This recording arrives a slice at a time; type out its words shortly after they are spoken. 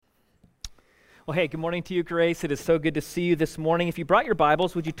Well, hey, good morning to you, Grace. It is so good to see you this morning. If you brought your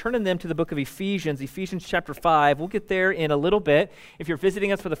Bibles, would you turn in them to the book of Ephesians, Ephesians chapter 5. We'll get there in a little bit. If you're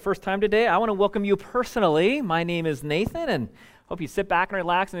visiting us for the first time today, I want to welcome you personally. My name is Nathan, and hope you sit back and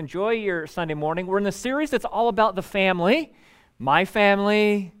relax and enjoy your Sunday morning. We're in the series that's all about the family, my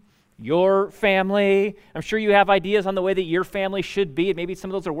family, your family. I'm sure you have ideas on the way that your family should be, and maybe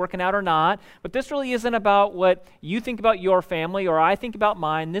some of those are working out or not. But this really isn't about what you think about your family or I think about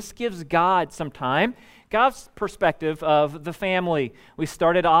mine. This gives God some time, God's perspective of the family. We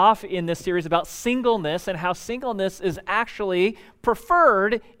started off in this series about singleness and how singleness is actually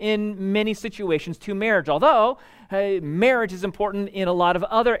preferred in many situations to marriage, although marriage is important in a lot of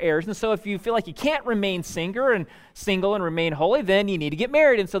other areas. And so if you feel like you can't remain single and remain holy, then you need to get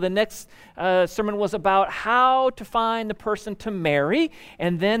married. And so the next sermon was about how to find the person to marry.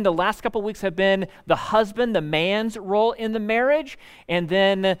 And then the last couple of weeks have been the husband, the man's role in the marriage, and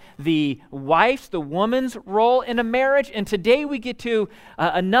then the wife's, the woman's role in a marriage. And today we get to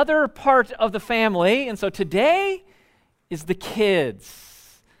another part of the family. And so today is the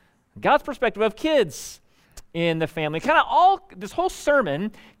kids. God's perspective of kids in the family. This whole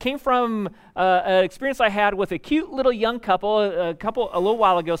sermon came from an experience I had with a cute little young couple, a little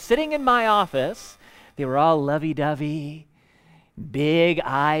while ago, sitting in my office. They were all lovey-dovey, big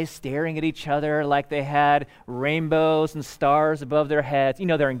eyes staring at each other like they had rainbows and stars above their heads. You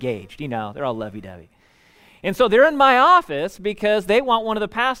know they're engaged, they're all lovey-dovey. And so they're in my office because they want one of the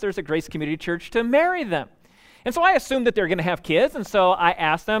pastors at Grace Community Church to marry them. And so I assumed that they're going to have kids, and so I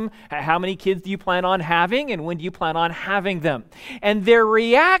asked them, how many kids do you plan on having, and when do you plan on having them? And their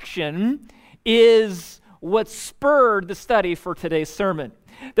reaction is what spurred the study for today's sermon.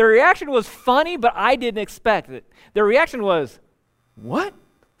 Their reaction was funny, but I didn't expect it. Their reaction was, what?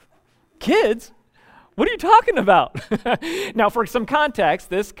 Kids? What are you talking about? Now, for some context,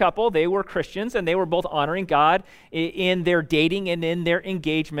 this couple, they were Christians, and they were both honoring God in their dating and in their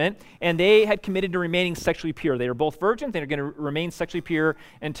engagement, and they had committed to remaining sexually pure. They were both virgins. They were going to remain sexually pure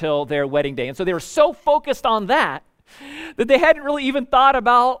until their wedding day. And so they were so focused on that they hadn't really even thought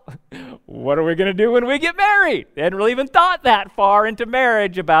about, what are we going to do when we get married? They hadn't really even thought that far into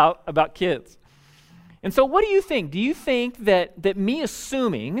marriage about kids. And so what do you think? Do you think that me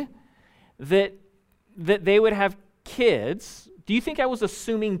assuming that they would have kids, do you think I was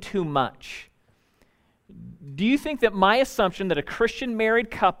assuming too much? Do you think that my assumption that a Christian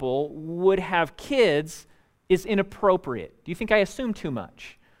married couple would have kids is inappropriate? Do you think I assumed too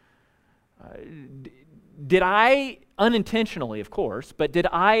much? Did I unintentionally, of course, but did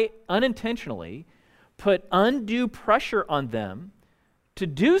I unintentionally put undue pressure on them to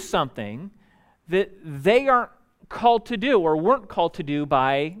do something that they aren't called to do or weren't called to do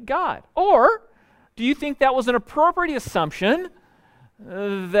by God? Or do you think that was an appropriate assumption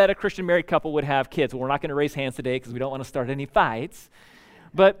that a Christian married couple would have kids? Well, we're not going to raise hands today because we don't want to start any fights.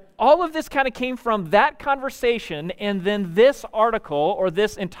 But all of this kind of came from that conversation and then this article or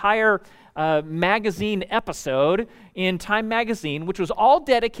this entire magazine episode in Time Magazine, which was all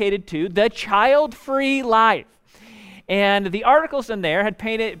dedicated to the child-free life. And the articles in there had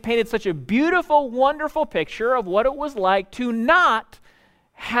painted such a beautiful, wonderful picture of what it was like to not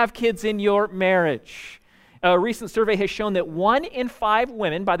have kids in your marriage. A recent survey has shown that 1 in 5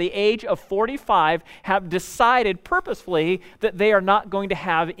 women by the age of 45 have decided purposefully that they are not going to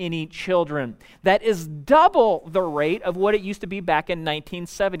have any children. That is double the rate of what it used to be back in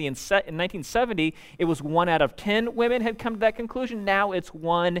 1970. In 1970, it was 1 out of 10 women had come to that conclusion. Now it's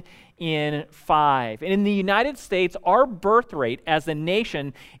 1 in 5. And in the United States, our birth rate as a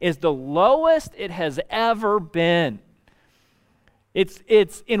nation is the lowest it has ever been.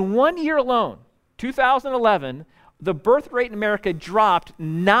 It's in 1 year alone, 2011, the birth rate in America dropped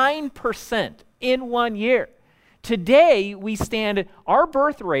 9% in 1 year. Today, our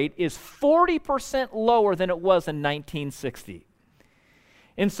birth rate is 40% lower than it was in 1960.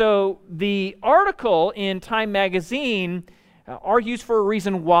 And so the article in Time Magazine argues for a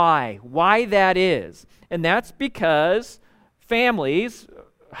reason why that is. And that's because families,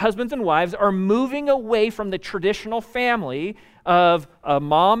 husbands and wives, are moving away from the traditional family of a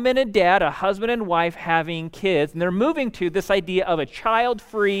mom and a dad, a husband and wife having kids, and they're moving to this idea of a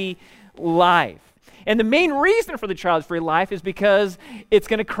child-free life. And the main reason for the child-free life is because it's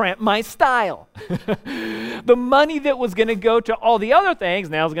going to cramp my style. The money that was going to go to all the other things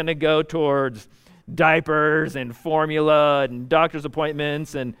now is going to go towards diapers and formula and doctor's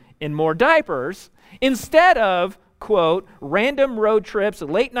appointments and more diapers instead of, quote, random road trips,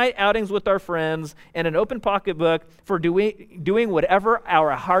 late night outings with our friends, and an open pocketbook for doing whatever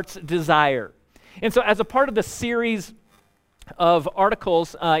our hearts desire. And so as a part of the series of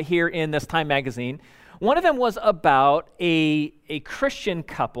articles here in this Time magazine. One of them was about a Christian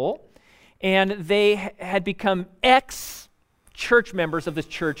couple, and they had become ex-church members of this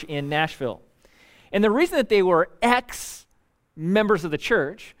church in Nashville. And the reason that they were ex-members of the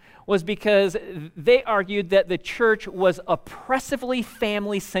church was because they argued that the church was oppressively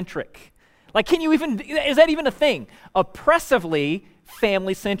family-centric. Like, is that even a thing? Oppressively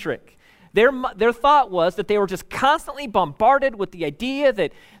family-centric. Their thought was that they were just constantly bombarded with the idea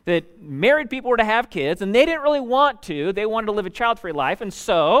that married people were to have kids, and they didn't really want to. They wanted to live a child-free life, and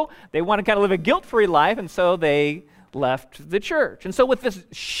so they wanted to kind of live a guilt-free life, and so they left the church. And so with this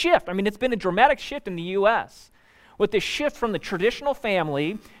shift, it's been a dramatic shift in the U.S., with this shift from the traditional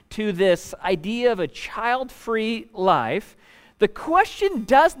family to this idea of a child-free life, the question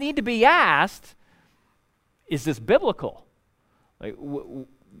does need to be asked, is this biblical? Like,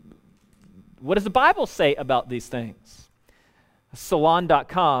 what does the Bible say about these things?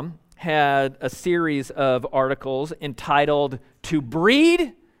 Salon.com had a series of articles entitled, "To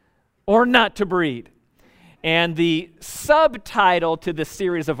Breed or Not to Breed?" And the subtitle to this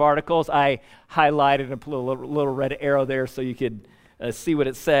series of articles, I highlighted and put a little red arrow there so you could see what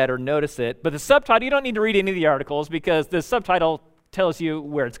it said or notice it. But the subtitle, you don't need to read any of the articles because the subtitle tells you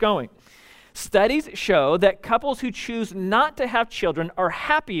where it's going. Studies show that couples who choose not to have children are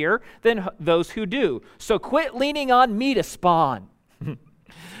happier than those who do. So quit leaning on me to spawn.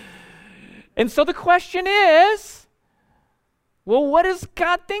 And so the question is, well, what does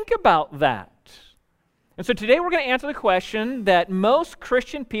God think about that? And so today we're going to answer the question that most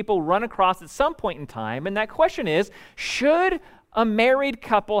Christian people run across at some point in time, and that question is, should a married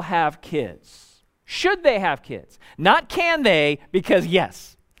couple have kids? Should they have kids? Not can they, because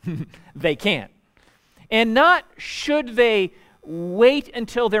yes, they can. And not should they wait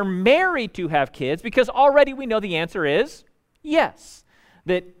until they're married to have kids, because already we know the answer is yes.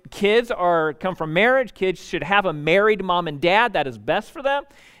 That kids come from marriage, kids should have a married mom and dad, that is best for them.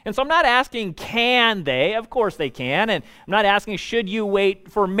 And so I'm not asking can they, of course they can, and I'm not asking should you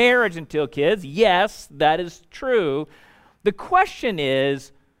wait for marriage until kids. Yes, that is true. The question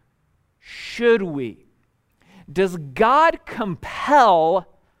is, should we? Does God compel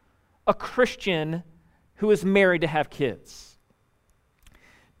a Christian who is married to have kids?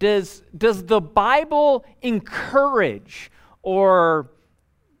 Does the Bible encourage or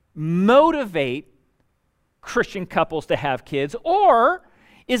motivate Christian couples to have kids, or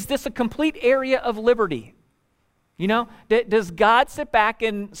is this a complete area of liberty? Does God sit back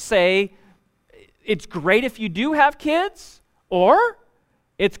and say, it's great if you do have kids, or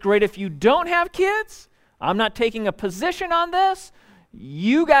it's great if you don't have kids? I'm not taking a position on this.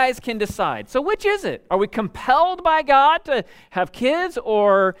 You guys can decide. So which is it? Are we compelled by God to have kids,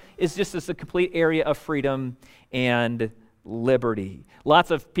 or is this a complete area of freedom and liberty?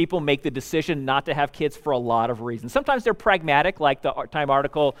 Lots of people make the decision not to have kids for a lot of reasons. Sometimes they're pragmatic, like the Time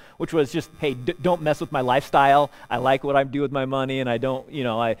article, which was just, hey, don't mess with my lifestyle. I like what I do with my money, and I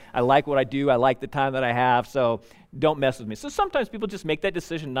like what I do. I like the time that I have, so don't mess with me. So sometimes people just make that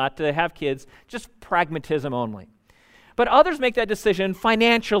decision not to have kids, just pragmatism only. But others make that decision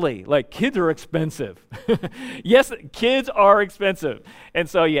financially, like kids are expensive. Yes, kids are expensive. And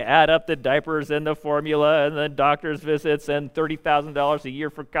so you add up the diapers and the formula and the doctor's visits and $30,000 a year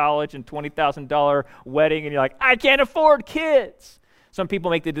for college and $20,000 wedding, and you're like, I can't afford kids. Some people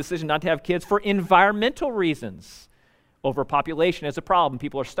make the decision not to have kids for environmental reasons. Overpopulation is a problem.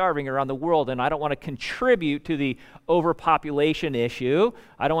 People are starving around the world, and I don't want to contribute to the overpopulation issue.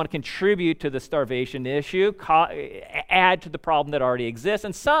 I don't want to contribute to the starvation issue, add to the problem that already exists.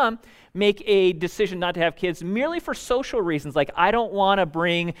 And some make a decision not to have kids merely for social reasons, like I don't want to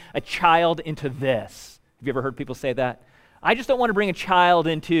bring a child into this. Have you ever heard people say that? I just don't want to bring a child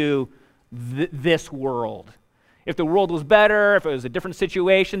into this world. If the world was better, if it was a different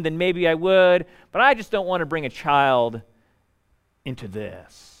situation, then maybe I would, but I just don't want to bring a child into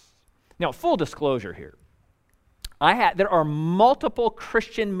this. Now, full disclosure here. There are multiple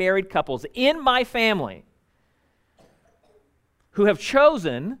Christian married couples in my family who have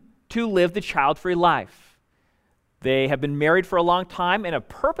chosen to live the child-free life. They have been married for a long time and have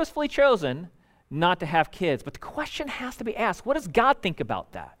purposefully chosen not to have kids. But the question has to be asked, what does God think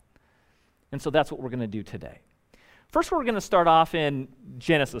about that? And so that's what we're going to do today. First, we're going to start off in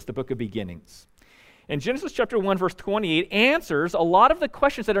Genesis, the book of beginnings. And Genesis chapter 1, verse 28 answers a lot of the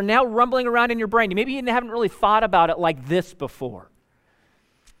questions that are now rumbling around in your brain. Maybe you haven't really thought about it like this before.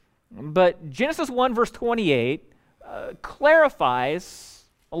 But Genesis 1, verse 28 clarifies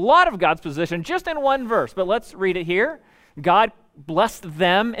a lot of God's position just in one verse. But let's read it here. God blessed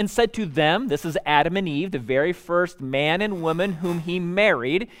them and said to them, this is Adam and Eve, the very first man and woman whom he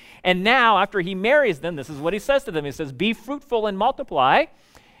married. And now, after he marries them, this is what he says to them. He says, be fruitful and multiply,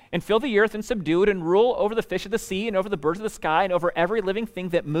 and fill the earth and subdue it, and rule over the fish of the sea, and over the birds of the sky, and over every living thing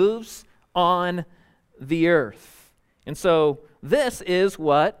that moves on the earth. And so this is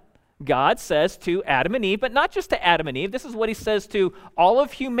what God says to Adam and Eve, but not just to Adam and Eve. This is what he says to all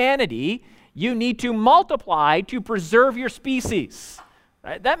of humanity. You need to multiply to preserve your species.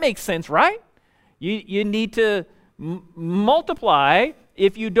 Right? That makes sense, right? You need to multiply.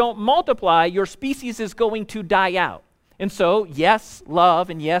 If you don't multiply, your species is going to die out. And so, yes, love,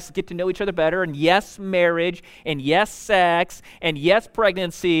 and yes, get to know each other better, and yes, marriage, and yes, sex, and yes,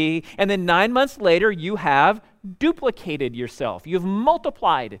 pregnancy, and then 9 months later, you have duplicated yourself. You've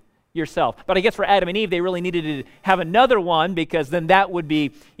multiplied yourself. But I guess for Adam and Eve, they really needed to have another one, because then that would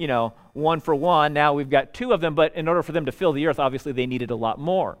be, 1 for 1. Now we've got 2 of them, but in order for them to fill the earth, obviously they needed a lot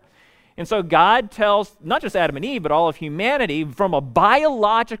more. And so God tells not just Adam and Eve, but all of humanity, from a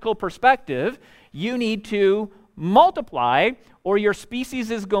biological perspective, you need to multiply or your species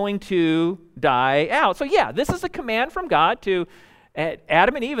is going to die out. So yeah, this is a command from God to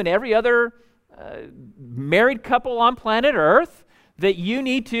Adam and Eve and every other married couple on planet Earth, that you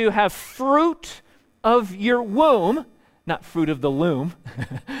need to have fruit of your womb, not fruit of the loom,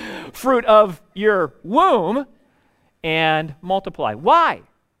 fruit of your womb, and multiply. Why?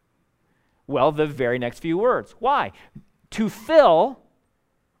 Well, the very next few words. Why? To fill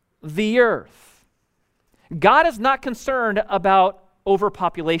the earth. God is not concerned about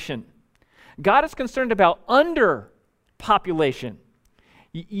overpopulation. God is concerned about underpopulation.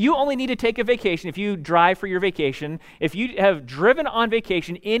 You only need to take a vacation if you drive for your vacation. If you have driven on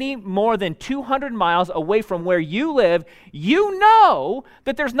vacation any more than 200 miles away from where you live, you know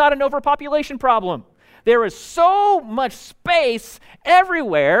that there's not an overpopulation problem. There is so much space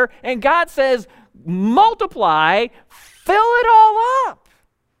everywhere, and God says, multiply, fill it all up.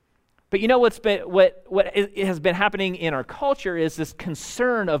 But you know what has been happening in our culture is this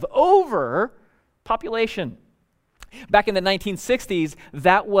concern of overpopulation. Back in the 1960s,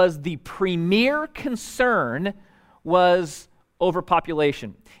 that was the premier concern, was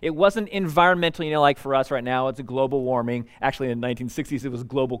overpopulation. It wasn't environmental, like for us right now, it's a global warming. Actually, in the 1960s, it was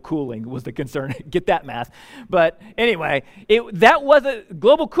global cooling was the concern. Get that math. But anyway,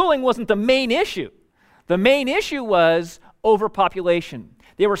 global cooling wasn't the main issue. The main issue was overpopulation.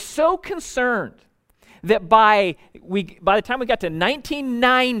 They were so concerned that by the time we got to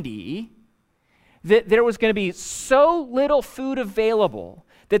 1990, that there was going to be so little food available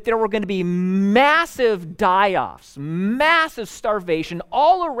that there were going to be massive die-offs, massive starvation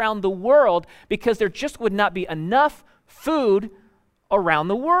all around the world, because there just would not be enough food around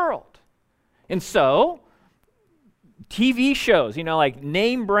the world. And so, TV shows, like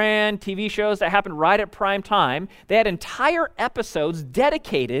name brand TV shows that happened right at prime time, they had entire episodes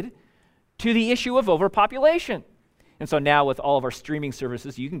dedicated to the issue of overpopulation. And so now with all of our streaming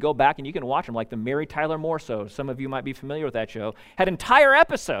services, you can go back and you can watch them, like the Mary Tyler Moore Show. Some of you might be familiar with that show. Had entire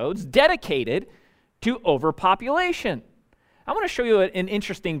episodes dedicated to overpopulation. I want to show you an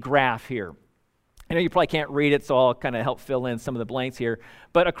interesting graph here. I know you probably can't read it, so I'll kind of help fill in some of the blanks here.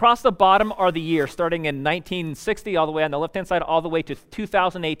 But across the bottom are the years, starting in 1960 all the way on the left-hand side, all the way to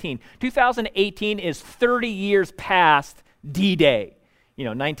 2018. 2018 is 30 years past D-Day.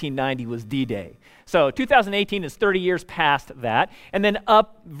 1990 was D-Day. So 2018 is 30 years past that. And then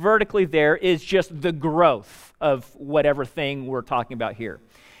up vertically there is just the growth of whatever thing we're talking about here.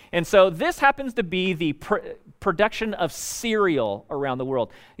 And so this happens to be the production of cereal around the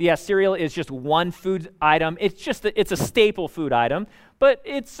world. Yeah, cereal is just one food item. It's a staple food item, but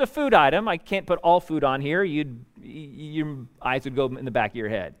it's a food item. I can't put all food on here. Your eyes would go in the back of your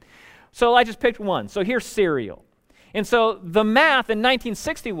head. So I just picked one. So here's cereal. And so the math in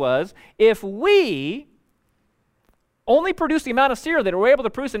 1960 was, if we only produced the amount of cereal that we were able to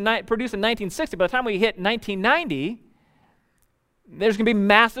produce in 1960, by the time we hit 1990, there's going to be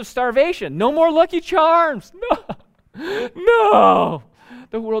massive starvation. No more Lucky Charms. No.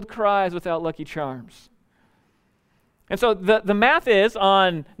 The world cries without Lucky Charms. And so the math is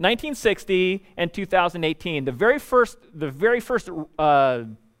on 1960 and 2018. The very first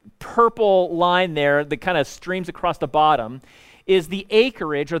purple line there that kind of streams across the bottom is the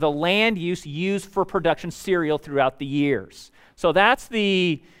acreage or the land use used for production cereal throughout the years. So that's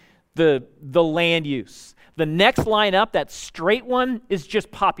the land use. The next line up, that straight one, is just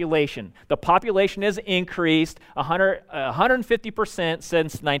population. The population has increased 150% since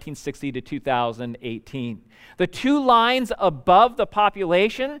 1960 to 2018. The two lines above the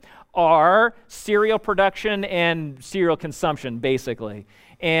population are cereal production and cereal consumption, basically.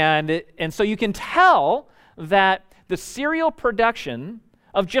 And so you can tell that the cereal production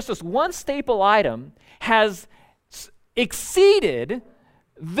of just this one staple item has exceeded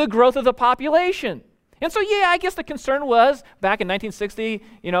the growth of the population. And so, yeah, I guess the concern was back in 1960,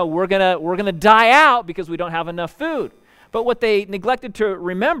 we're gonna die out because we don't have enough food. But what they neglected to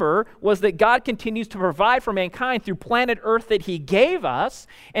remember was that God continues to provide for mankind through planet Earth that he gave us,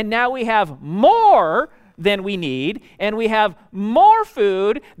 and now we have more than we need, and we have more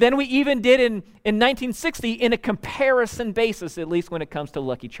food than we even did in 1960 in a comparison basis, at least when it comes to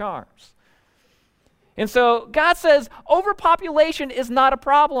Lucky Charms. And so God says overpopulation is not a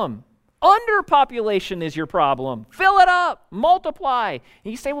problem. Underpopulation is your problem. Fill it up, multiply.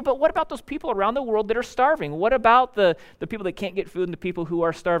 And you say, well, but what about those people around the world that are starving? What about the people that can't get food and the people who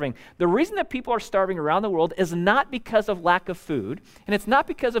are starving? The reason that people are starving around the world is not because of lack of food, and it's not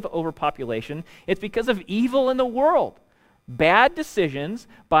because of overpopulation. It's because of evil in the world. Bad decisions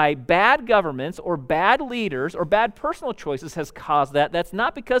by bad governments or bad leaders or bad personal choices has caused that. That's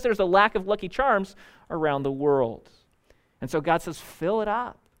not because there's a lack of Lucky Charms around the world. And so God says, fill it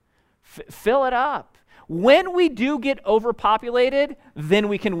up. Fill it up. When we do get overpopulated, then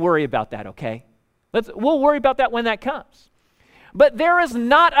we can worry about that, okay? We'll worry about that when that comes. But there is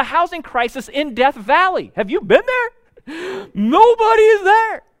not a housing crisis in Death Valley. Have you been there? Nobody is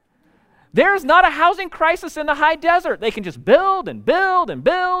there. There's not a housing crisis in the high desert. They can just build and build and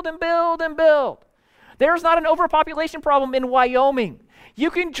build and build and build. There's not an overpopulation problem in Wyoming. You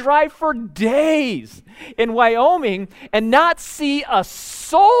can drive for days in Wyoming and not see a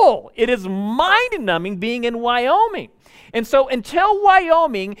soul. It is mind-numbing being in Wyoming. And so until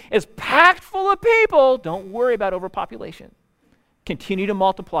Wyoming is packed full of people, don't worry about overpopulation. Continue to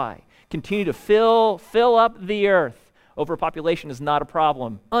multiply. Continue to fill up the earth. Overpopulation is not a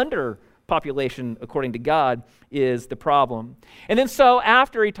problem. Underpopulation, according to God, is the problem. And then so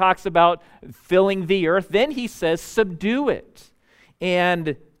after he talks about filling the earth, then he says, subdue it.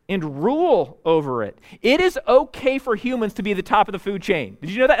 And rule over it. It is okay for humans to be the top of the food chain.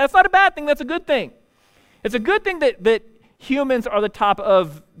 Did you know that? That's not a bad thing. That's a good thing. It's a good thing that humans are the top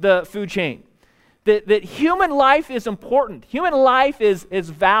of the food chain. That human life is important. Human life is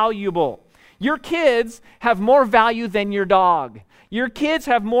valuable. Your kids have more value than your dog. Your kids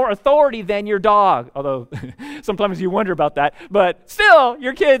have more authority than your dog, although sometimes you wonder about that. But still,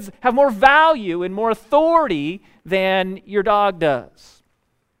 your kids have more value and more authority than your dog does.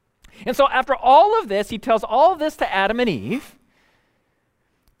 And so after all of this, he tells all of this to Adam and Eve.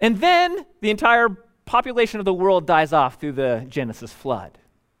 And then the entire population of the world dies off through the Genesis flood.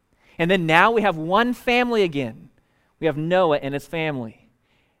 And then now we have one family again. We have Noah and his family.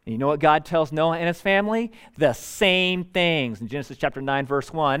 And you know what God tells Noah and his family? The same things. In Genesis chapter 9,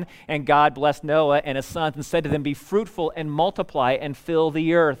 verse 1, and God blessed Noah and his sons and said to them, be fruitful and multiply and fill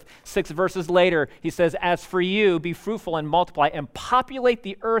the earth. 6 verses later, he says, as for you, be fruitful and multiply and populate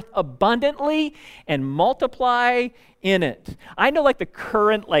the earth abundantly and multiply in it. I know the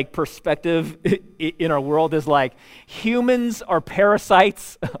current perspective in our world is humans are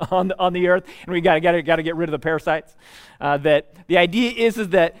parasites on the earth, and we got to get rid of the parasites. That the idea is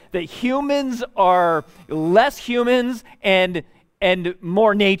that humans are less humans and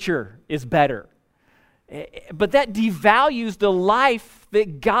more nature is better. But that devalues the life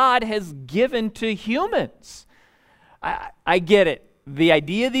that God has given to humans. I get it. The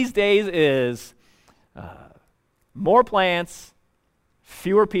idea these days is more plants,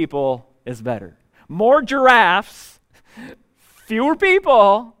 fewer people is better. More giraffes, fewer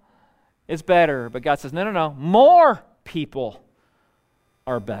people is better. But God says, no. More people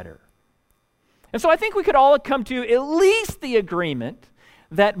are better. And so I think we could all come to at least the agreement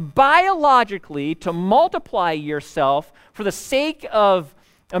that biologically to multiply yourself for the sake of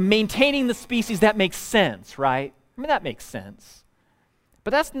maintaining the species, that makes sense, right? I mean, that makes sense. But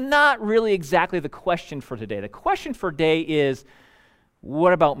that's not really exactly the question for today. The question for today is,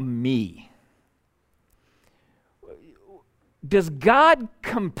 what about me? Does God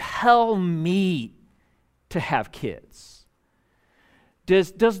compel me to have kids?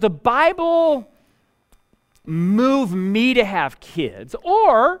 Does the Bible move me to have kids?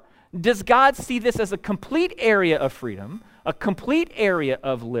 Or does God see this as a complete area of freedom, a complete area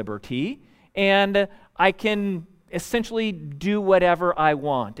of liberty, and I can essentially do whatever I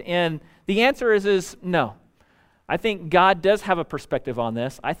want? And the answer is no. I think God does have a perspective on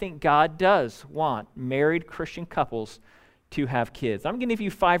this. I think God does want married Christian couples to have kids. I'm going to give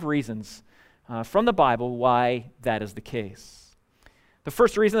you 5 reasons from the Bible why that is the case. The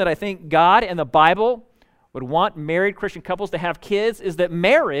first reason that I think God and the Bible would want married Christian couples to have kids is that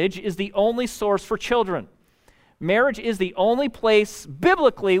marriage is the only source for children. Marriage is the only place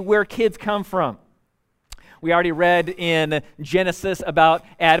biblically where kids come from. We already read in Genesis about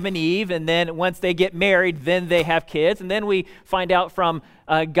Adam and Eve, and then once they get married, then they have kids. And then we find out from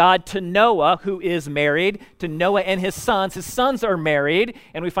God to Noah, who is married, to Noah and his sons. His sons are married,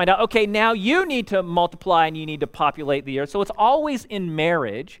 and we find out, okay, now you need to multiply and you need to populate the earth. So it's always in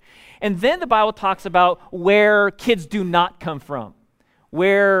marriage. And then the Bible talks about where kids do not come from,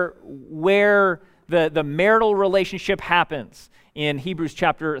 where the marital relationship happens. In Hebrews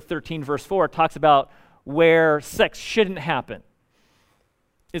chapter 13, verse 4, it talks about where sex shouldn't happen.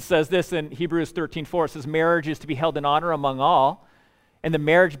 It says this in Hebrews 13:4. It says, marriage is to be held in honor among all, and the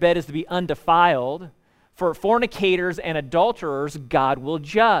marriage bed is to be undefiled. For fornicators and adulterers, God will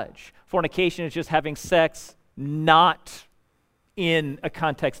judge. Fornication is just having sex not in a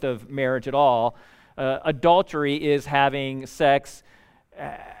context of marriage at all. Adultery is having sex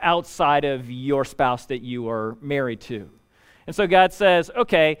outside of your spouse that you are married to. And so God says,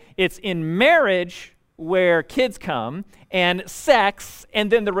 okay, it's in marriage where kids come, and sex,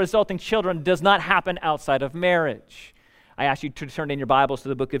 and then the resulting children does not happen outside of marriage. I asked you to turn in your Bibles to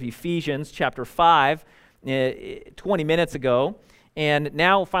the book of Ephesians, chapter 5, 20 minutes ago, and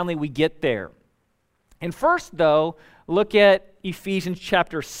now finally we get there. And first, though, look at Ephesians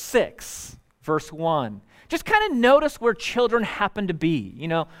chapter 6, verse 1. Just kind of notice where children happen to be. You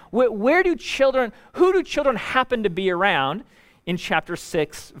know, who do children happen to be around? In chapter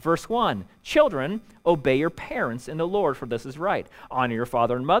 6, verse 1, children, obey your parents in the Lord, for this is right. Honor your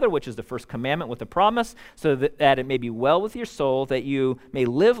father and mother, which is the first commandment with a promise, so that it may be well with your soul, that you may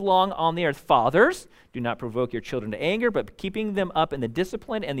live long on the earth. Fathers, do not provoke your children to anger, but keeping them up in the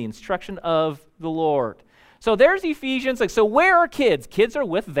discipline and the instruction of the Lord. So there's Ephesians. So where are kids? Kids are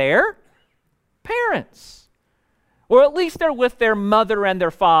with their parents, or at least they're with their mother and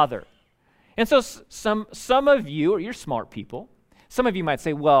their father. And so some of you, or you're smart people, some of you might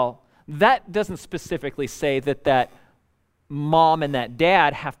say, well, that doesn't specifically say that mom and that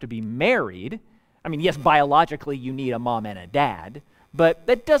dad have to be married. I mean, yes, biologically you need a mom and a dad, but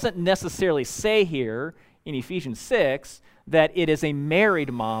that doesn't necessarily say here in Ephesians 6 that it is a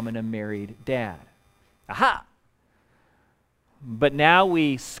married mom and a married dad. Aha! But now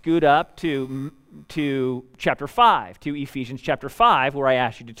we scoot up to chapter 5, to Ephesians chapter 5, where I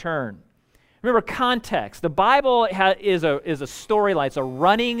asked you to turn. Remember context. The Bible is a storyline. It's a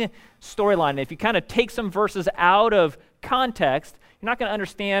running storyline. If you kind of take some verses out of context, you're not going to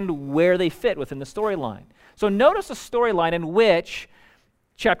understand where they fit within the storyline. So notice a storyline in which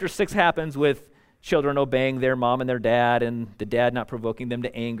chapter 6 happens with children obeying their mom and their dad, and the dad not provoking them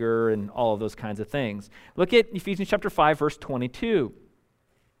to anger, and all of those kinds of things. Look at Ephesians chapter 5, verse 22.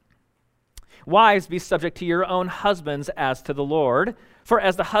 Wives, be subject to your own husbands as to the Lord. For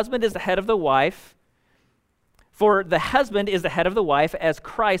as the husband is the head of the wife, for the husband is the head of the wife, as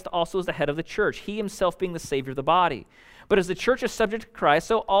Christ also is the head of the church, he himself being the Savior of the body. But as the church is subject to Christ,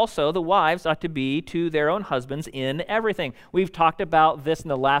 so also the wives ought to be to their own husbands in everything. We've talked about this in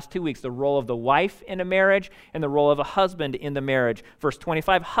the last 2 weeks, the role of the wife in a marriage and the role of a husband in the marriage. Verse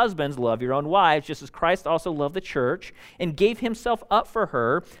 25, husbands, love your own wives, just as Christ also loved the church and gave himself up for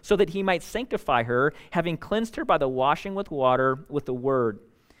her, so that he might sanctify her, having cleansed her by the washing with water with the word,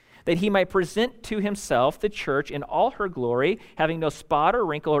 that he might present to himself the church in all her glory, having no spot or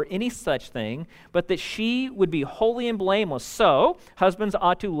wrinkle or any such thing, but that she would be holy and blameless. So, husbands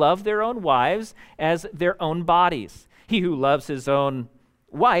ought to love their own wives as their own bodies. He who loves his own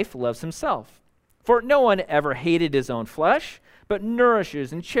wife loves himself. For no one ever hated his own flesh, but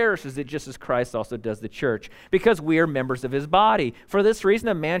nourishes and cherishes it, just as Christ also does the church, because we are members of his body. For this reason,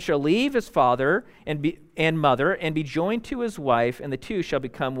 a man shall leave his father and mother and be joined to his wife, and the two shall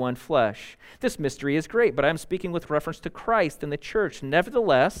become one flesh. This mystery is great, but I am speaking with reference to Christ and the church.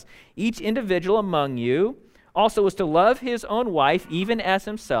 Nevertheless, each individual among you also is to love his own wife, even as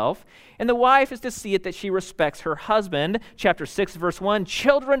himself, and the wife is to see it that she respects her husband. Chapter 6, verse 1,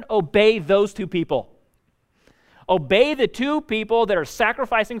 children, obey those two people. Obey the two people that are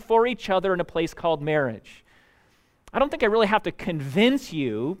sacrificing for each other in a place called marriage. I don't think I really have to convince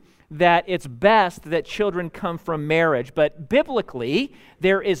you that it's best that children come from marriage, but biblically,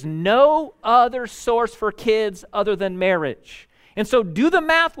 there is no other source for kids other than marriage. And so do the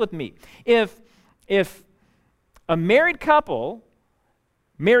math with me. If a married couples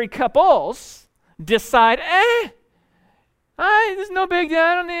decide, there's no big deal,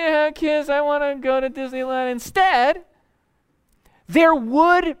 I don't need to have kids, I want to go to Disneyland instead, there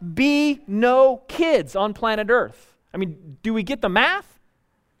would be no kids on planet Earth. I mean, do we get the math?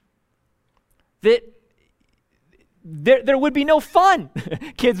 That there would be no fun.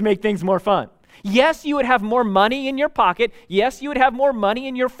 Kids make things more fun. Yes, you would have more money in your pocket. Yes, you would have more money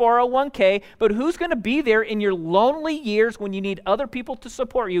in your 401k, but who's going to be there in your lonely years when you need other people to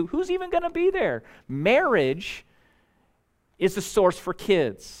support you? Who's even going to be there? Marriage is the source for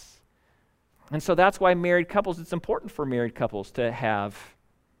kids. And so that's why it's important for married couples to have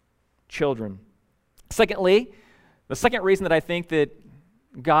children. Secondly, the second reason that I think that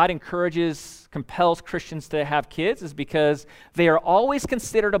God compels Christians to have kids is because they are always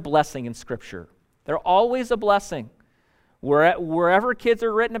considered a blessing in Scripture. They're always a blessing. Wherever kids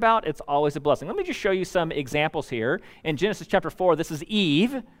are written about, it's always a blessing. Let me just show you some examples here. In Genesis chapter 4, this is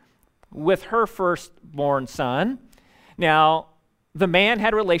Eve with her firstborn son. Now, the man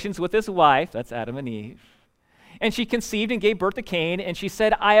had relations with his wife, that's Adam and Eve, and she conceived and gave birth to Cain, and she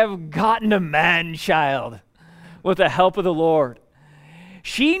said, I have gotten a man-child with the help of the Lord.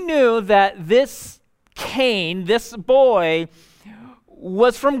 She knew that this Cain, this boy,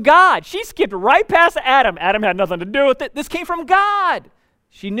 was from God. She skipped right past Adam. Adam had nothing to do with it. This came from God.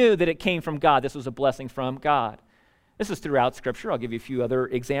 She knew that it came from God. This was a blessing from God. This is throughout Scripture. I'll give you a few other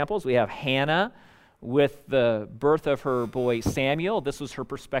examples. We have Hannah with the birth of her boy Samuel. This was her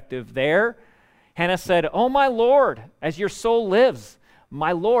perspective there. Hannah said, Oh, my Lord, as your soul lives,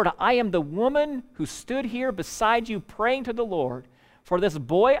 my Lord, I am the woman who stood here beside you praying to the Lord. For this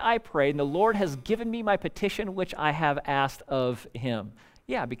boy I prayed, and the Lord has given me my petition which I have asked of him.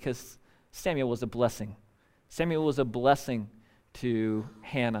 Yeah, because Samuel was a blessing. Samuel was a blessing to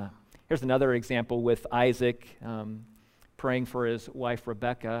Hannah. Here's another example with Isaac praying for his wife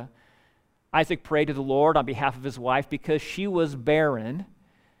Rebekah. Isaac prayed to the Lord on behalf of his wife because she was barren.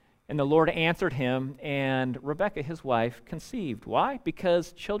 And the Lord answered him, and Rebekah, his wife, conceived. Why?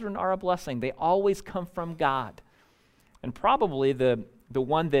 Because children are a blessing. They always come from God. And probably the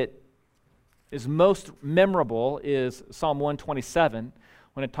one that is most memorable is Psalm 127,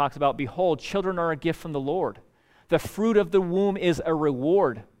 when it talks about, Behold, children are a gift from the Lord. The fruit of the womb is a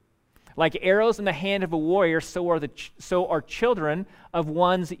reward. Like arrows in the hand of a warrior, so are children of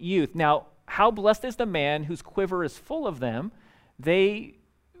one's youth. Now, how blessed is the man whose quiver is full of them? They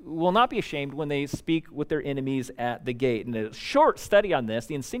will not be ashamed when they speak with their enemies at the gate. And a short study on this,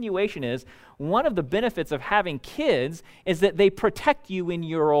 the insinuation is one of the benefits of having kids is that they protect you in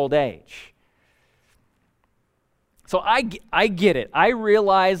your old age. So I get it. I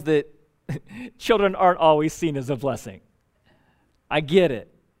realize that children aren't always seen as a blessing. I get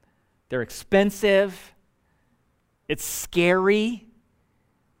it. They're expensive. It's scary.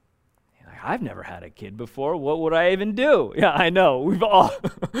 I've never had a kid before. What would I even do? Yeah, I know. We've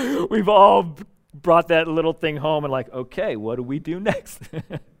all brought that little thing home and like, okay, what do we do next?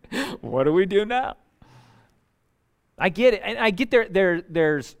 What do we do now? I get it. And I get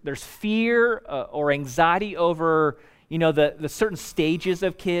there's fear or anxiety over, the certain stages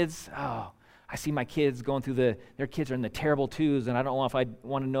of kids. Oh, I see my kids going through their kids are in the terrible twos, and I don't know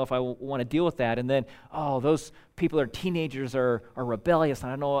if I want to deal with that. And then, those people are teenagers are rebellious,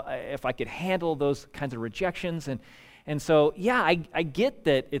 and I don't know if I could handle those kinds of rejections. And so, yeah, I get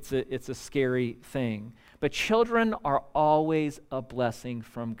that it's a scary thing. But children are always a blessing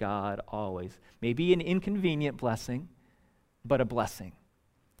from God, always. Maybe an inconvenient blessing, but a blessing.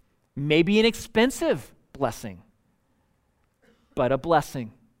 Maybe an expensive blessing, but a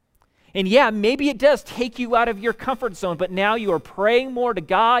blessing. And yeah, maybe it does take you out of your comfort zone, but now you are praying more to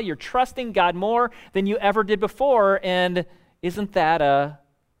God, you're trusting God more than you ever did before, and isn't that a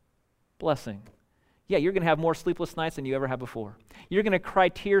blessing? Yeah, you're going to have more sleepless nights than you ever have before. You're going to cry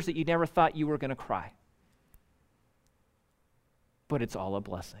tears that you never thought you were going to cry. But it's all a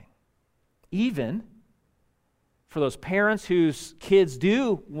blessing. Even for those parents whose kids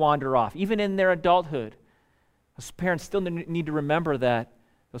do wander off, even in their adulthood, those parents still need to remember that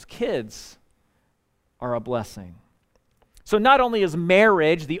those kids are a blessing. So not only is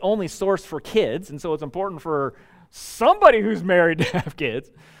marriage the only source for kids, and so it's important for somebody who's married to have kids,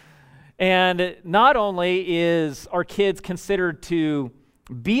 and not only are kids considered to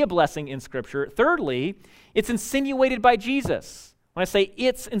be a blessing in Scripture, thirdly, it's insinuated by Jesus. When I say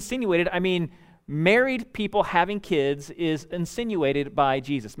it's insinuated, I mean married people having kids is insinuated by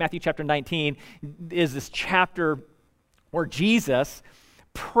Jesus. Matthew chapter 19 is this chapter where Jesus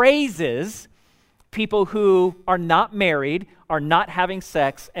praises people who are not married, are not having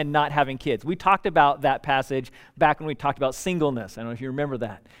sex, and not having kids. We talked about that passage back when we talked about singleness. I don't know if you remember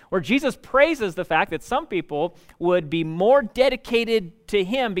that. Where Jesus praises the fact that some people would be more dedicated to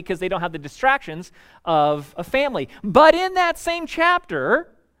him because they don't have the distractions of a family. But in that same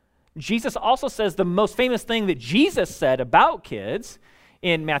chapter, Jesus also says the most famous thing that Jesus said about kids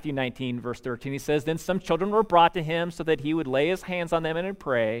In Matthew 19, verse 13, he says, "Then some children were brought to him so that he would lay his hands on them and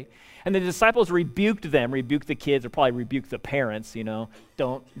pray. And the disciples rebuked them," rebuked the kids, or probably rebuked the parents,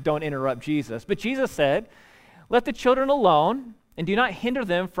 don't interrupt Jesus. But Jesus said, "Let the children alone, and do not hinder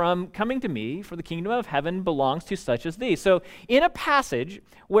them from coming to me, for the kingdom of heaven belongs to such as these." So in a passage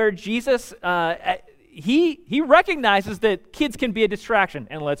where Jesus, he recognizes that kids can be a distraction.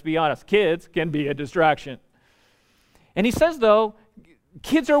 And let's be honest, kids can be a distraction. And he says, though,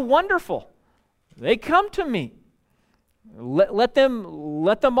 kids are wonderful. They come to me. Let them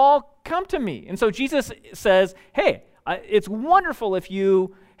all come to me. And so Jesus says, hey, it's wonderful if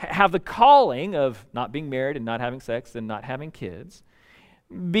you have the calling of not being married and not having sex and not having kids,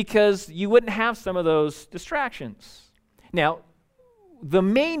 because you wouldn't have some of those distractions. Now, the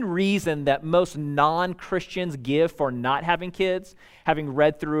main reason that most non-Christians give for not having kids, having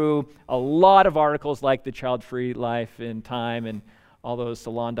read through a lot of articles like The Child-Free Life in Time and all those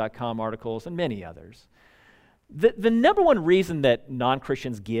Salon.com articles and many others, the number one reason that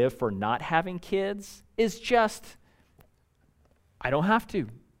non-Christians give for not having kids is just, I don't have to.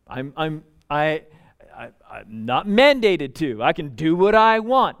 I'm not mandated to. I can do what I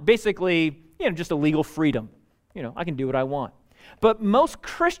want. Basically, just a legal freedom. I can do what I want. But most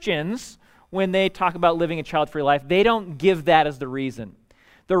Christians, when they talk about living a child-free life, they don't give that as the reason.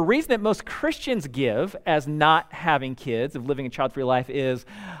 The reason that most Christians give as not having kids, of living a child-free life, is,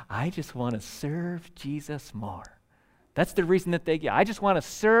 I just want to serve Jesus more. That's the reason that they give. I just want to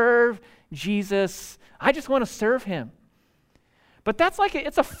serve Jesus. I just want to serve him. But that's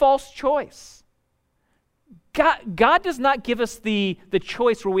it's a false choice. God does not give us the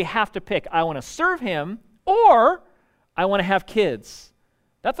choice where we have to pick, I want to serve him or I want to have kids.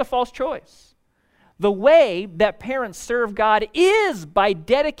 That's a false choice. The way that parents serve God is by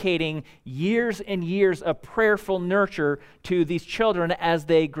dedicating years and years of prayerful nurture to these children as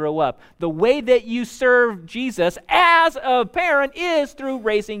they grow up. The way that you serve Jesus as a parent is through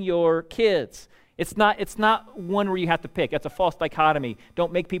raising your kids. It's not one where you have to pick. That's a false dichotomy.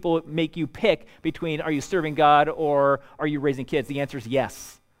 Don't make people make you pick between, are you serving God or are you raising kids? The answer is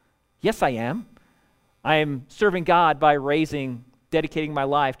yes. Yes, I am. I am serving God by dedicating my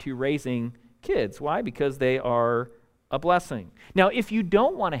life to raising kids. Why? Because they are a blessing. Now, if you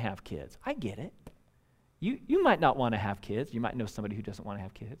don't want to have kids, I get it. You might not want to have kids. You might know somebody who doesn't want to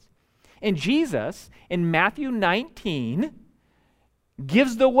have kids. And Jesus, in Matthew 19,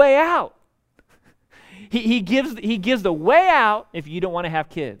 gives the way out. He gives the way out if you don't want to have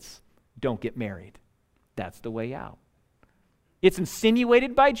kids. Don't get married. That's the way out. It's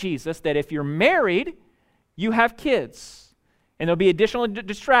insinuated by Jesus that if you're married, you have kids. And there'll be additional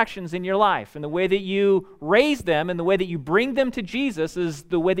distractions in your life. And the way that you raise them and the way that you bring them to Jesus is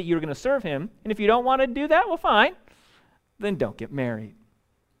the way that you're going to serve him. And if you don't want to do that, well, fine. Then don't get married.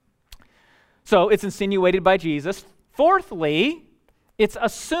 So it's insinuated by Jesus. Fourthly, it's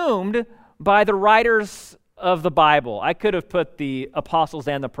assumed by the writers of the Bible. I could have put the apostles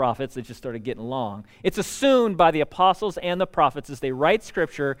and the prophets. It just started getting long. It's assumed by the apostles and the prophets as they write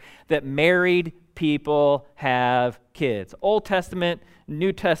scripture that married people have kids. Old Testament,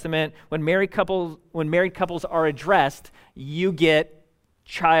 New Testament, when married couples are addressed, you get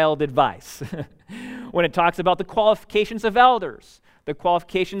child advice. When it talks about the qualifications of elders, the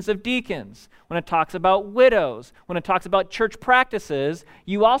qualifications of deacons, when it talks about widows, when it talks about church practices,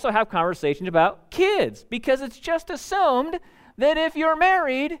 you also have conversations about kids, because it's just assumed that if you're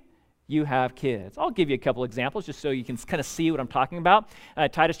married, you have kids. I'll give you a couple examples just so you can kind of see what I'm talking about.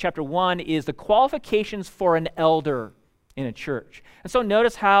 Titus chapter 1 is the qualifications for an elder in a church. And so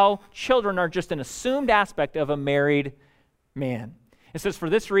notice how children are just an assumed aspect of a married man. It says, "For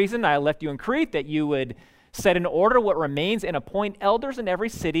this reason I left you in Crete, that you would set in order what remains and appoint elders in every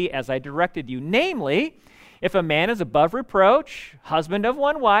city as I directed you. Namely, if a man is above reproach, husband of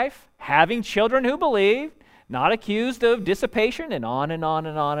one wife, having children who believe, not accused of dissipation," and on and on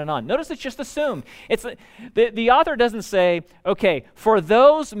and on and on. Notice it's just assumed. The author doesn't say, okay, for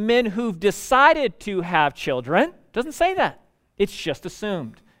those men who've decided to have children, doesn't say that. It's just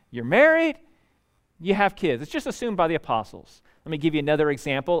assumed. You're married, you have kids. It's just assumed by the apostles. Let me give you another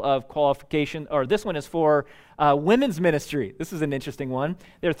example of qualification, or this one is for women's ministry. This is an interesting one.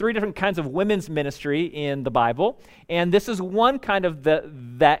 There are 3 different kinds of women's ministry in the Bible, and this is one kind of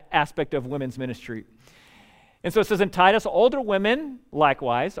that aspect of women's ministry. And so it says in Titus, older women,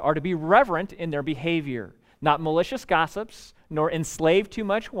 likewise, are to be reverent in their behavior, not malicious gossips, nor enslaved to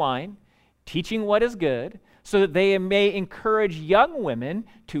much wine, teaching what is good, so that they may encourage young women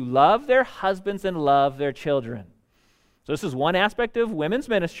to love their husbands and love their children. So this is one aspect of women's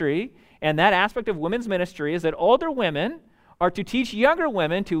ministry, and that aspect of women's ministry is that older women are to teach younger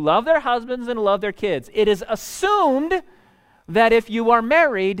women to love their husbands and love their kids. It is assumed that if you are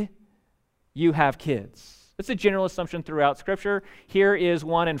married, you have kids. It's a general assumption throughout Scripture. Here is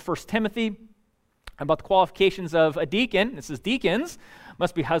one in 1 Timothy about the qualifications of a deacon. It says, deacons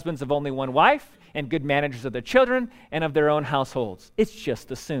must be husbands of only one wife and good managers of their children and of their own households. It's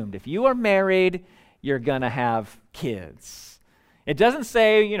just assumed. If you are married, you're going to have kids. It doesn't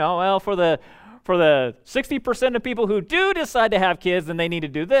say, well, for the 60% of people who do decide to have kids, then they need to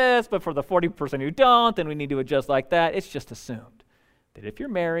do this, but for the 40% who don't, then we need to adjust like that. It's just assumed that if you're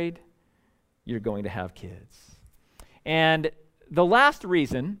married, you're going to have kids. And the last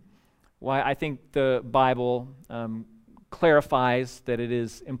reason why I think the Bible clarifies that it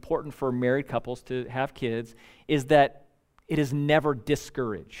is important for married couples to have kids is that it is never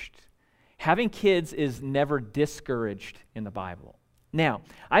discouraged. Having kids is never discouraged in the Bible. Now,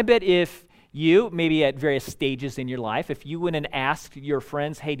 I bet if you, maybe at various stages in your life, if you went and asked your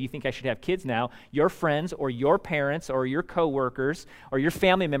friends, hey, do you think I should have kids now? Your friends or your parents or your coworkers or your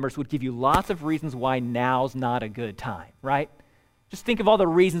family members would give you lots of reasons why now's not a good time, right? Just think of all the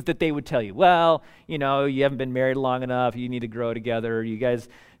reasons that they would tell you. Well, you haven't been married long enough. You need to grow together. You guys,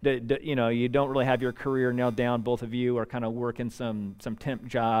 you don't really have your career nailed down. Both of you are kind of working some temp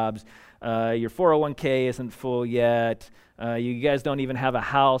jobs. Your 401k isn't full yet. You guys don't even have a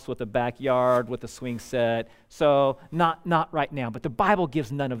house with a backyard with a swing set. So not right now. But the Bible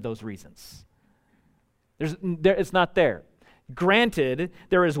gives none of those reasons. It's not there. Granted,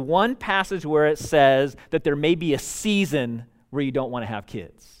 there is one passage where it says that there may be a season where you don't want to have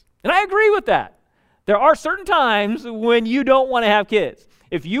kids. And I agree with that. There are certain times when you don't want to have kids.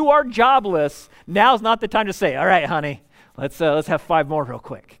 If you are jobless, now's not the time to say, all right, honey, let's have 5 more real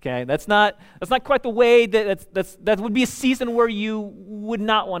quick, okay? That's not quite the way that would be a season where you would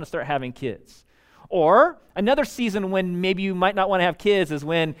not want to start having kids. Or another season when maybe you might not want to have kids is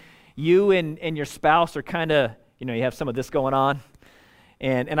when you and your spouse are kind of, you have some of this going on.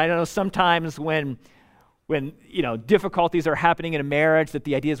 And I know sometimes when difficulties are happening in a marriage, that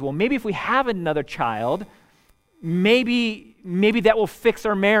the idea is, well, maybe if we have another child, maybe that will fix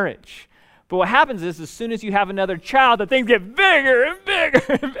our marriage. But what happens is, as soon as you have another child, the things get bigger and bigger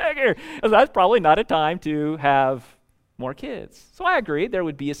and bigger. And that's probably not a time to have more kids. So I agree, there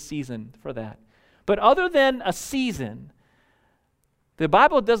would be a season for that. But other than a season, the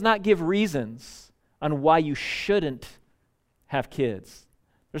Bible does not give reasons on why you shouldn't have kids.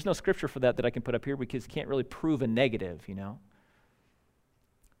 There's no scripture for that I can put up here because you can't really prove a negative,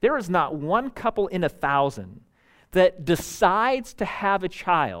 There is not one couple in 1,000 that decides to have a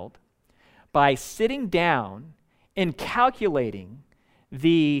child by sitting down and calculating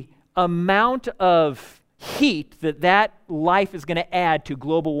the amount of heat that life is going to add to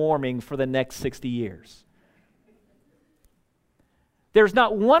global warming for the next 60 years. There's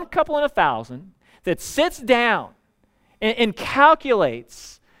not one couple in 1,000 that sits down and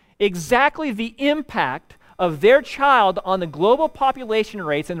calculates exactly the impact of their child on the global population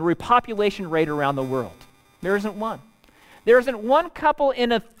rates and the repopulation rate around the world. There isn't one. There isn't one couple in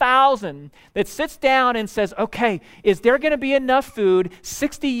 1,000 that sits down and says, okay, is there going to be enough food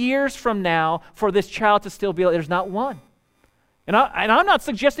 60 years from now for this child to still be able? There's not one. And I'm not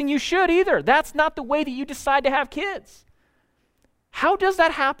suggesting you should either. That's not the way that you decide to have kids. How does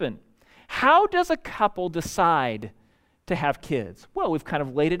that happen? How does a couple decide to have kids? Well, we've kind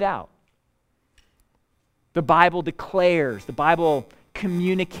of laid it out. The Bible declares, the Bible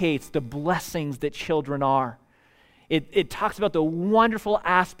communicates the blessings that children are. It talks about the wonderful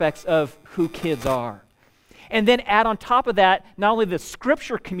aspects of who kids are. And then add on top of that, not only the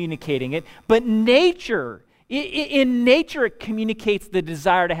scripture communicating it, but nature. In nature, it communicates the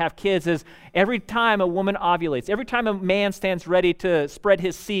desire to have kids as every time a woman ovulates, every time a man stands ready to spread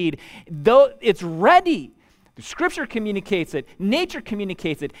his seed, though it's ready. The scripture communicates it, nature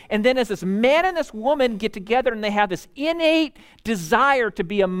communicates it, and then as this man and this woman get together and they have this innate desire to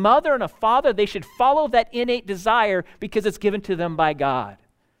be a mother and a father, they should follow that innate desire because it's given to them by God.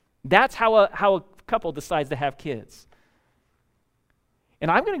 That's how a couple decides to have kids. And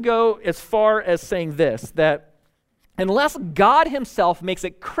I'm going to go as far as saying this, that unless God himself makes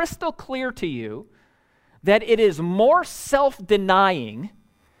it crystal clear to you that it is more self-denying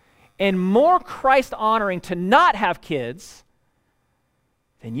and more Christ-honoring to not have kids,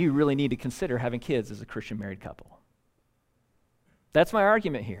 then you really need to consider having kids as a Christian married couple. That's my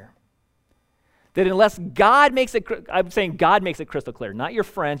argument here. That unless God makes it, I'm saying God makes it crystal clear, not your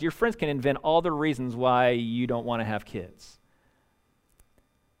friends. Your friends can invent all the reasons why you don't want to have kids.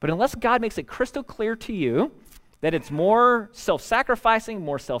 But unless God makes it crystal clear to you that it's more self-sacrificing,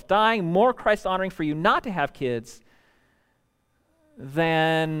 more self-dying, more Christ-honoring for you not to have kids,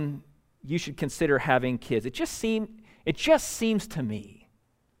 then you should consider having kids. It just seems to me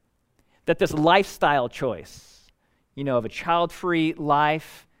that this lifestyle choice, of a child-free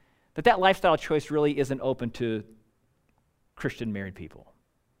life, that lifestyle choice really isn't open to Christian married people.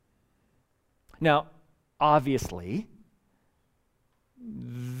 Now, obviously,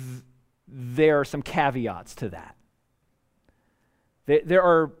 there are some caveats to that. There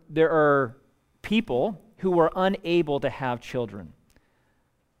are people who are unable to have children.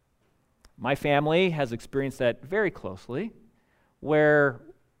 My family has experienced that very closely, where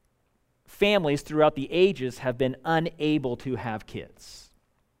families throughout the ages have been unable to have kids.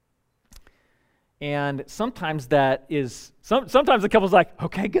 And sometimes sometimes the couple's like,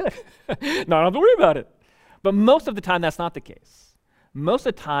 okay, good. Now I don't have to worry about it. But most of the time, that's not the case. Most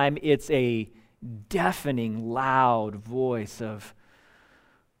of the time, it's a deafening, loud voice of,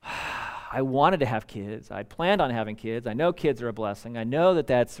 I wanted to have kids. I planned on having kids. I know kids are a blessing. I know that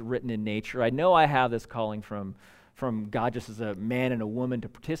that's written in nature. I know I have this calling from God just as a man and a woman to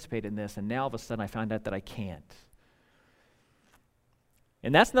participate in this, and now all of a sudden I found out that I can't.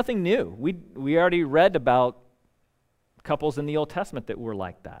 And that's nothing new. We already read about couples in the Old Testament that were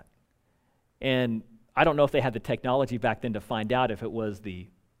like that. And I don't know if they had the technology back then to find out if it was the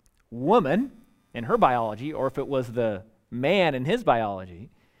woman and her biology or if it was the man and his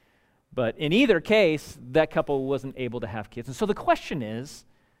biology. But in either case, that couple wasn't able to have kids. And so the question is,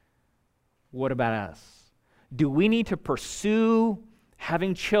 what about us? Do we need to pursue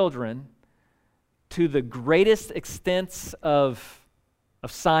having children to the greatest extents of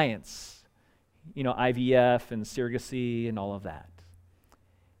science, IVF and surrogacy and all of that?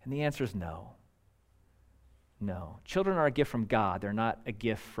 And the answer is no. No. Children are a gift from God. They're not a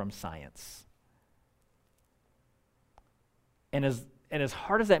gift from science. And as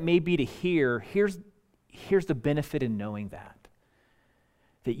hard as that may be to hear, here's the benefit in knowing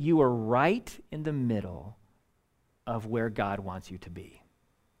that you are right in the middle of where God wants you to be.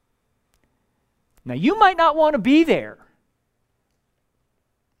 Now, you might not want to be there,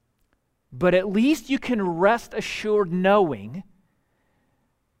 but at least you can rest assured knowing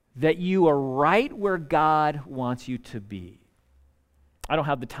that you are right where God wants you to be. I don't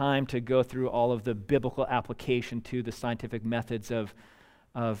have the time to go through all of the biblical application to the scientific methods of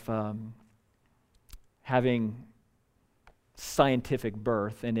having scientific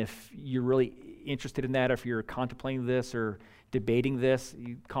birth. And if you're really interested in that, or if you're contemplating this or debating this,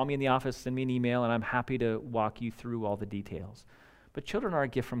 you call me in the office, send me an email, and I'm happy to walk you through all the details. But children are a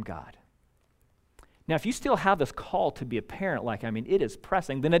gift from God. Now, if you still have this call to be a parent, it is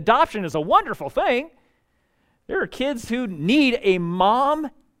pressing, then adoption is a wonderful thing. There are kids who need a mom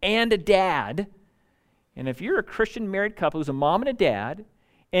and a dad. And if you're a Christian married couple who's a mom and a dad,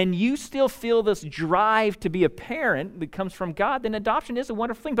 and you still feel this drive to be a parent that comes from God, then adoption is a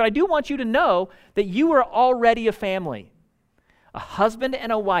wonderful thing. But I do want you to know that you are already a family. A husband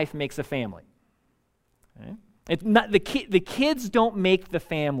and a wife makes a family. Okay? It's not, the kids don't make the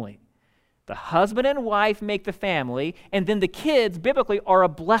family. The husband and wife make the family, and then the kids, biblically, are a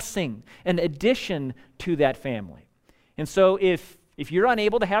blessing, an addition to that family. And so if you're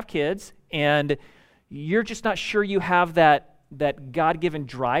unable to have kids, and you're just not sure you have that God-given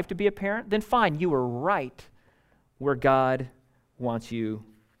drive to be a parent, then fine, you are right where God wants you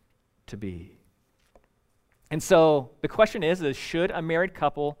to be. And so the question is should a married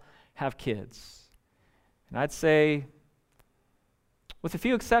couple have kids? And I'd say, with a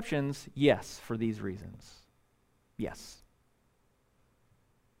few exceptions, yes, for these reasons. Yes.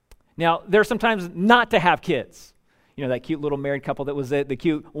 Now, there are some times not to have kids. That cute little married couple that was the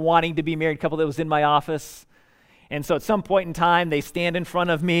cute wanting to be married couple that was in my office. And so at some point in time, they stand in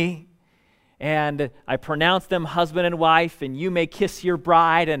front of me, and I pronounce them husband and wife, and you may kiss your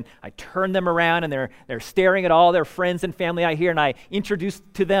bride, and I turn them around, and they're staring at all their friends and family out here, and I introduce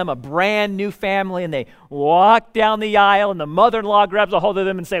to them a brand new family, and they walk down the aisle, and the mother-in-law grabs a hold of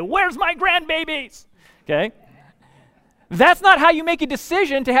them and say, "Where's my grandbabies?" Okay? That's not how you make a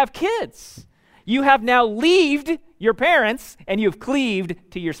decision to have kids. You have now leaved your parents, and you've cleaved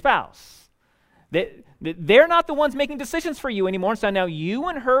to your spouse. They're not the ones making decisions for you anymore. So now you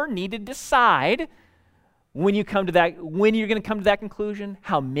and her need to decide when you're going to come to that conclusion,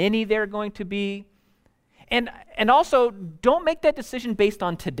 how many there are going to be. And also, don't make that decision based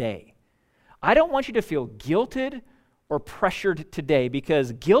on today. I don't want you to feel guilted or pressured today,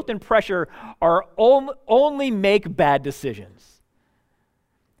 because guilt and pressure are only make bad decisions.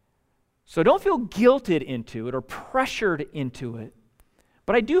 So don't feel guilted into it or pressured into it.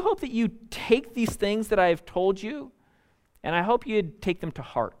 But I do hope that you take these things that I've told you, and I hope you take them to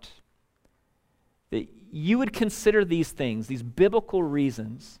heart. That you would consider these things, these biblical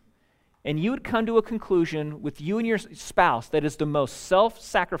reasons, and you would come to a conclusion with you and your spouse that is the most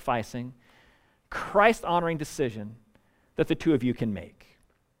self-sacrificing, Christ-honoring decision that the two of you can make.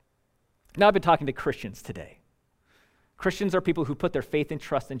 Now, I've been talking to Christians today. Christians are people who put their faith and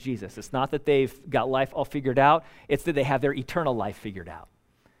trust in Jesus. It's not that they've got life all figured out, it's that they have their eternal life figured out.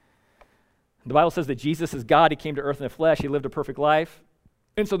 The Bible says that Jesus is God. He came to earth in the flesh. He lived a perfect life.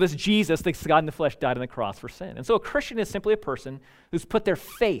 And so this Jesus, this God in the flesh, died on the cross for sin. And so a Christian is simply a person who's put their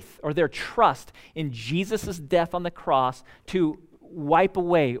faith or their trust in Jesus' death on the cross to wipe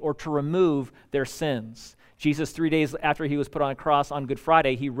away or to remove their sins. Jesus, 3 days after he was put on a cross on Good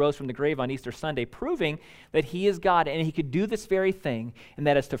Friday, he rose from the grave on Easter Sunday, proving that he is God and he could do this very thing, and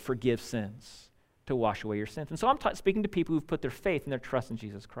that is to forgive sins, to wash away your sins. And so I'm speaking to people who've put their faith and their trust in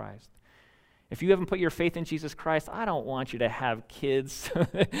Jesus Christ. If you haven't put your faith in Jesus Christ, I don't want you to have kids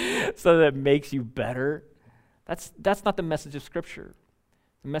so that it makes you better. That's not the message of Scripture.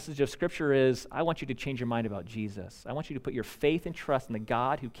 The message of Scripture is, I want you to change your mind about Jesus. I want you to put your faith and trust in the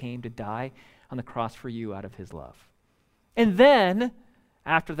God who came to die on the cross for you out of his love. And then,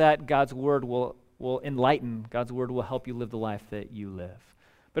 after that, God's word will enlighten. God's word will help you live the life that you live.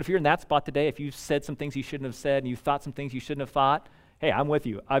 But if you're in that spot today, if you've said some things you shouldn't have said and you thought some things you shouldn't have thought, hey, I'm with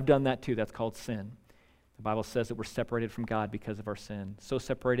you. I've done that too. That's called sin. The Bible says that we're separated from God because of our sin. So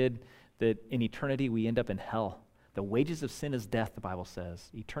separated that in eternity we end up in hell. The wages of sin is death, the Bible says.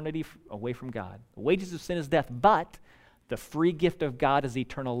 Eternity away from God. The wages of sin is death, but the free gift of God is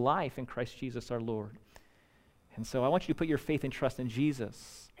eternal life in Christ Jesus our Lord. And so I want you to put your faith and trust in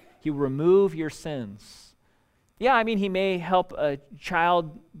Jesus. He will remove your sins. Yeah, I mean, he may help a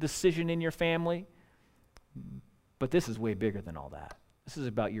child decision in your family, but this is way bigger than all that. This is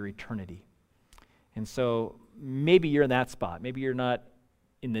about your eternity. And so maybe you're in that spot. Maybe you're not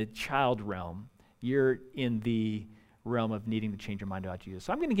in the child realm. You're in the realm of needing to change your mind about Jesus.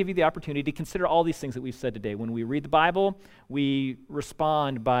 So I'm going to give you the opportunity to consider all these things that we've said today. When we read the Bible, we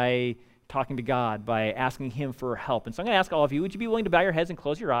respond by talking to God, by asking him for help. And so I'm going to ask all of you, would you be willing to bow your heads and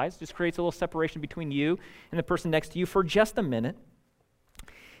close your eyes? Just creates a little separation between you and the person next to you for just a minute.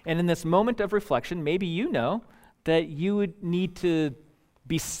 And in this moment of reflection, maybe you know that you would need to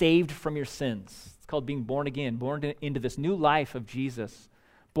be saved from your sins. It's called being born again, born into this new life of Jesus,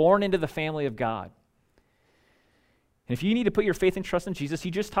 born into the family of God. And if you need to put your faith and trust in Jesus,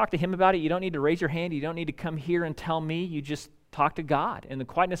 you just talk to him about it. You don't need to raise your hand. You don't need to come here and tell me. You just talk to God in the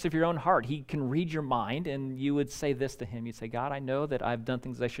quietness of your own heart. He can read your mind, and you would say this to him. You'd say, God, I know that I've done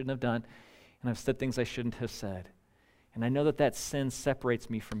things I shouldn't have done, and I've said things I shouldn't have said. And I know that that sin separates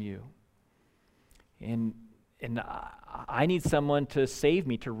me from you. And I need someone to save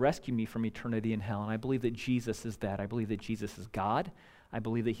me, to rescue me from eternity in hell. And I believe that Jesus is that. I believe that Jesus is God. I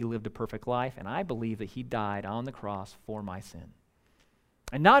believe that he lived a perfect life, and I believe that he died on the cross for my sin.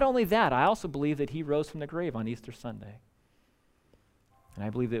 And not only that, I also believe that he rose from the grave on Easter Sunday. And I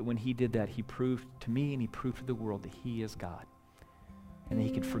believe that when he did that, he proved to me and he proved to the world that he is God and that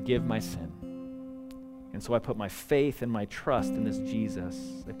he could forgive my sin. And so I put my faith and my trust in this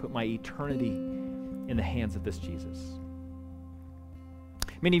Jesus. I put my eternity in the hands of this Jesus.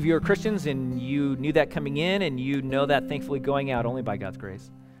 Many of you are Christians, and you knew that coming in, and you know that thankfully going out only by God's grace.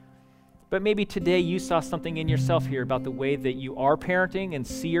 But maybe today you saw something in yourself here about the way that you are parenting and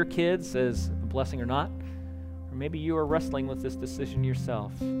see your kids as a blessing or not. Or maybe you are wrestling with this decision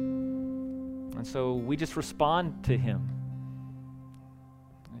yourself. And so we just respond to him.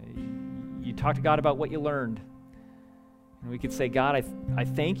 You talk to God about what you learned. And we could say, God, I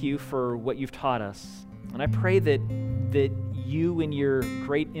thank you for what you've taught us. And I pray that you in your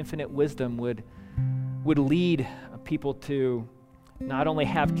great infinite wisdom would lead people to not only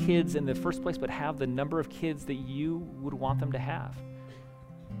have kids in the first place, but have the number of kids that you would want them to have.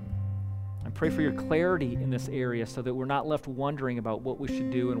 I pray for your clarity in this area so that we're not left wondering about what we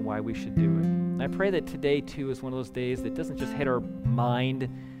should do and why we should do it. And I pray that today, too, is one of those days that doesn't just hit our mind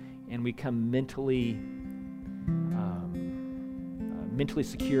and we come mentally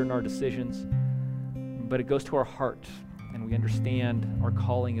secure in our decisions, but it goes to our heart and we understand our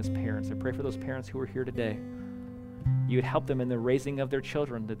calling as parents. I pray for those parents who are here today. You would help them in the raising of their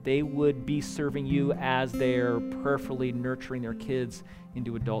children, that they would be serving you as they're prayerfully nurturing their kids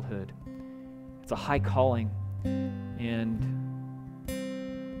into adulthood. It's a high calling, and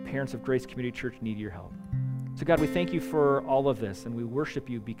parents of Grace Community Church need your help. So God, we thank you for all of this, and we worship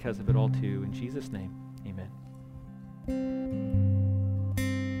you because of it all too. In Jesus' name, amen.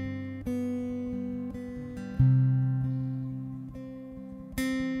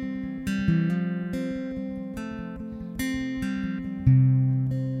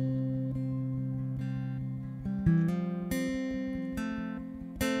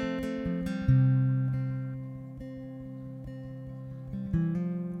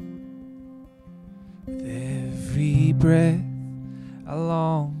 breath, I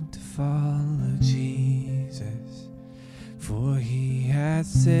long to follow Jesus, for he has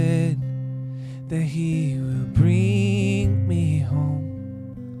said that he will bring me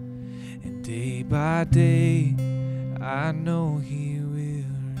home, and day by day I know he will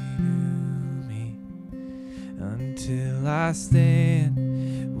renew me, until I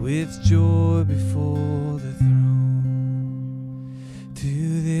stand with joy before the throne.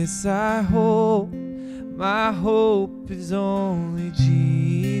 To this I hold, my hope is only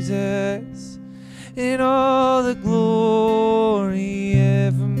Jesus, and all the glory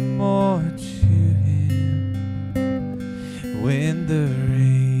evermore to him. When the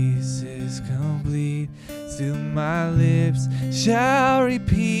race is complete, still my lips shall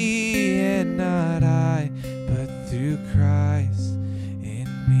repeat, and not I, but through Christ in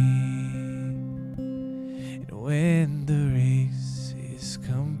me. And when the race is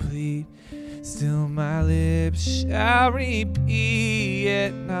complete, still my lips shall repeat,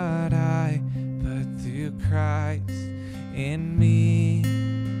 yet not I, but through Christ in me.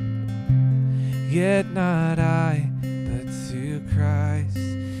 Yet not I, but through Christ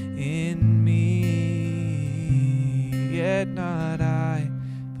in me. Yet not I,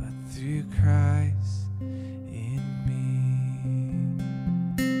 but through Christ in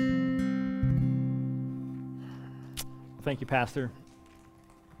me. Thank you, Pastor.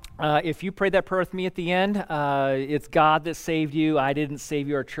 If you prayed that prayer with me at the end, it's God that saved you. I didn't save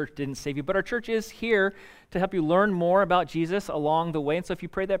you. Our church didn't save you. But our church is here to help you learn more about Jesus along the way. And so if you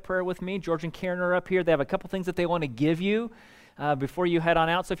prayed that prayer with me, George and Karen are up here. They have a couple things that they want to give you before you head on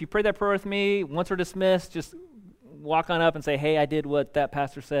out. So if you prayed that prayer with me, once we're dismissed, just walk on up and say, hey, I did what that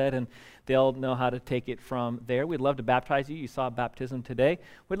pastor said, and they'll know how to take it from there. We'd love to baptize you. You saw baptism today.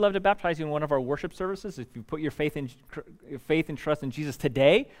 We'd love to baptize you in one of our worship services. If you put your faith and trust in Jesus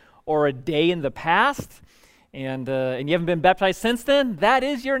today or a day in the past, and you haven't been baptized since then, that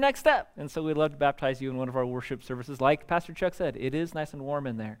is your next step. And so we'd love to baptize you in one of our worship services. Like Pastor Chuck said, it is nice and warm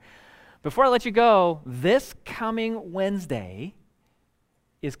in there. Before I let you go, this coming Wednesday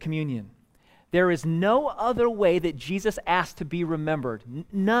is communion. There is no other way that Jesus asked to be remembered.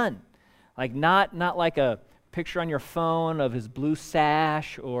 None. Like not like a picture on your phone of his blue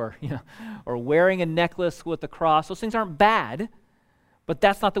sash or wearing a necklace with a cross. Those things aren't bad, but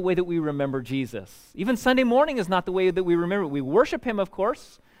that's not the way that we remember Jesus. Even Sunday morning is not the way that we remember. We worship him, of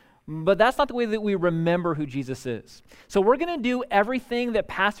course, but that's not the way that we remember who Jesus is. So we're going to do everything that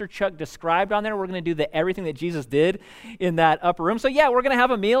Pastor Chuck described on there. We're going to do everything that Jesus did in that upper room. So yeah, we're going to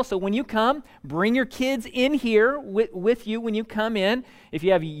have a meal. So when you come, bring your kids in here with you when you come in. If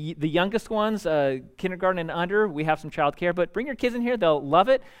you have the youngest ones, kindergarten and under, we have some childcare, but bring your kids in here. They'll love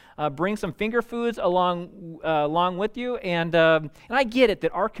it. Bring some finger foods along with you. And I get it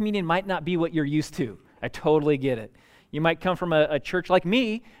that our communion might not be what you're used to. I totally get it. You might come from a church like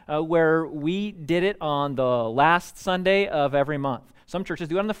me where we did it on the last Sunday of every month. Some churches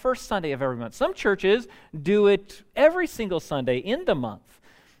do it on the first Sunday of every month. Some churches do it every single Sunday in the month.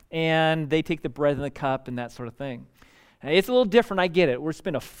 And they take the bread and the cup and that sort of thing. It's a little different, I get it. We're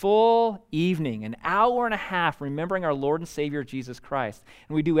spend a full evening, an hour and a half, remembering our Lord and Savior, Jesus Christ.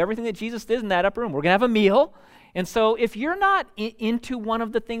 And we do everything that Jesus did in that upper room. We're going to have a meal. And so if you're not into one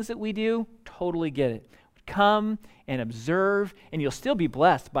of the things that we do, totally get it. Come and observe, and you'll still be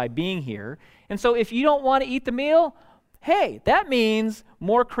blessed by being here. And so if you don't want to eat the meal, hey, that means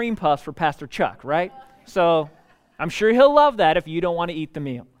more cream puffs for Pastor Chuck, right? So I'm sure he'll love that if you don't want to eat the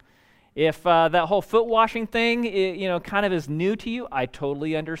meal. If that whole foot washing thing, kind of is new to you, I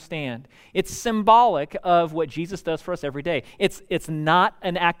totally understand. It's symbolic of what Jesus does for us every day. It's not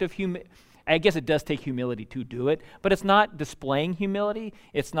an act of humility. I guess it does take humility to do it, but it's not displaying humility.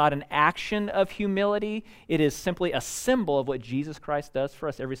 It's not an action of humility. It is simply a symbol of what Jesus Christ does for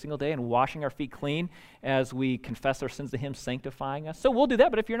us every single day and washing our feet clean as we confess our sins to him, sanctifying us. So we'll do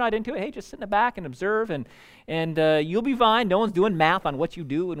that, but if you're not into it, hey, just sit in the back and observe, and you'll be fine. No one's doing math on what you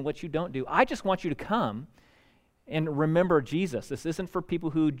do and what you don't do. I just want you to come and remember Jesus. This isn't for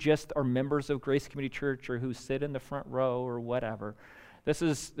people who just are members of Grace Community Church or who sit in the front row or whatever. This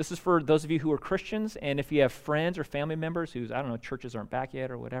is for those of you who are Christians, and if you have friends or family members whose, churches aren't back yet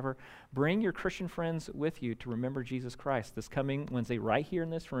or whatever, bring your Christian friends with you to remember Jesus Christ this coming Wednesday right here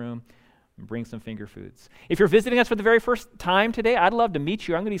in this room, and bring some finger foods. If you're visiting us for the very first time today, I'd love to meet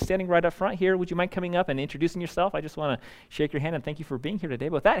you. I'm going to be standing right up front here. Would you mind coming up and introducing yourself? I just want to shake your hand and thank you for being here today.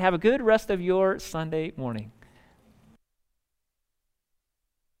 But with that, have a good rest of your Sunday morning.